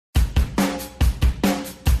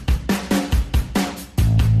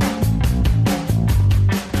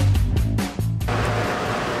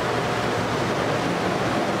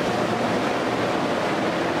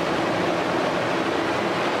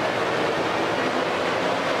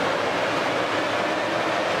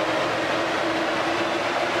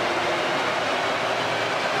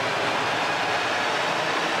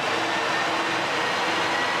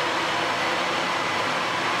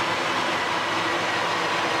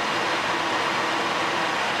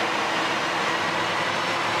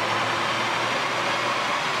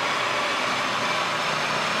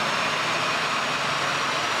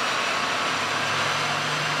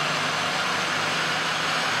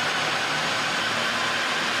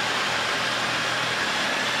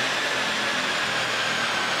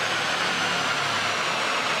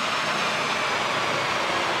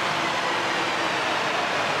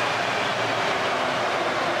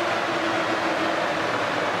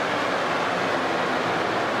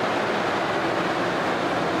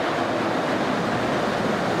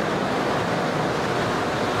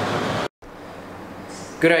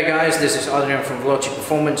G'day guys, this is Adrian from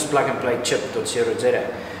Performance,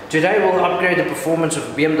 plugandplaychip.co.za. Today we'll upgrade the performance of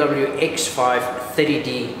BMW X5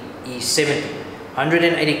 30D E70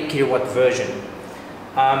 180 kilowatt version.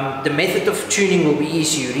 The method of tuning will be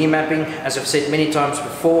ECU Remapping. As I've said many times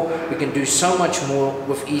before, we can do so much more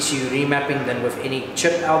with ECU Remapping than with any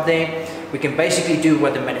chip out there. We can basically do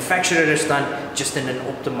what the manufacturer has done, just in an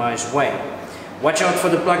optimized way. Watch out for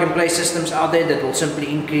the plug-and-play systems out there that will simply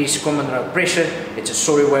increase common rail pressure. It's a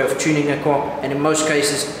sorry way of tuning a car, and in most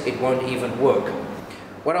cases it won't even work.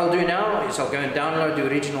 What I'll do now is I'll go and download the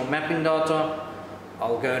original mapping data.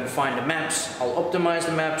 I'll go and find the maps, I'll optimize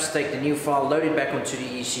the maps, take the new file, load it back onto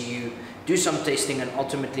the ECU, do some testing, and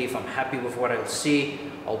ultimately if I'm happy with what I'll see,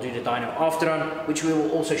 I'll do the dyno after run, which we will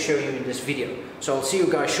also show you in this video. So I'll see you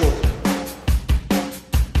guys shortly.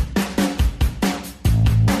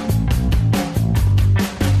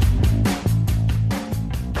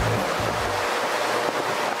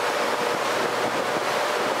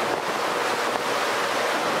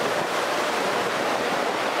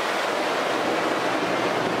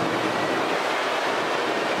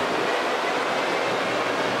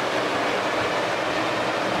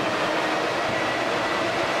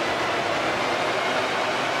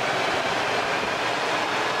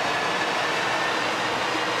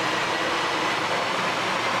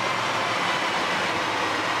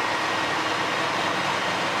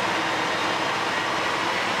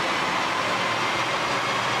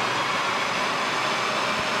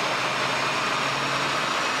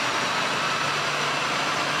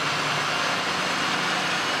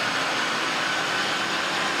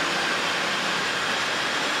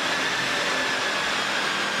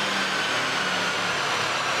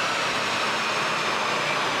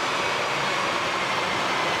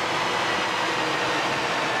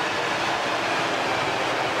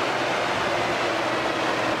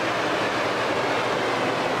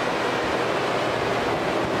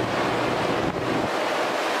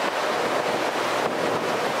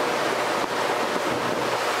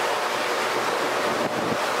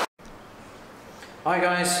 Hi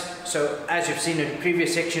guys, so as you've seen in the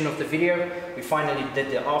previous section of the video, we finally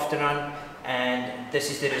did the after run, and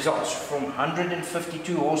this is the results. From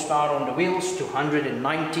 152 horsepower on the wheels to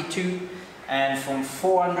 192, and from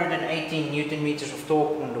 418 Newton meters of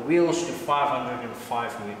torque on the wheels to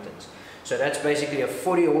 505 newtons. So that's basically a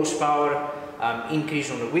 40 horsepower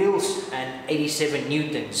increase on the wheels and 87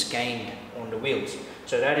 newtons gained on the wheels.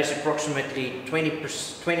 So that is approximately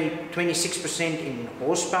 26% in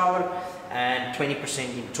horsepower and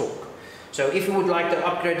 20% in torque. So if you would like to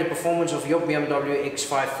upgrade the performance of your BMW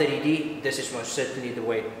X5 30D, this is most certainly the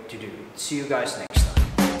way to do it. See you guys next.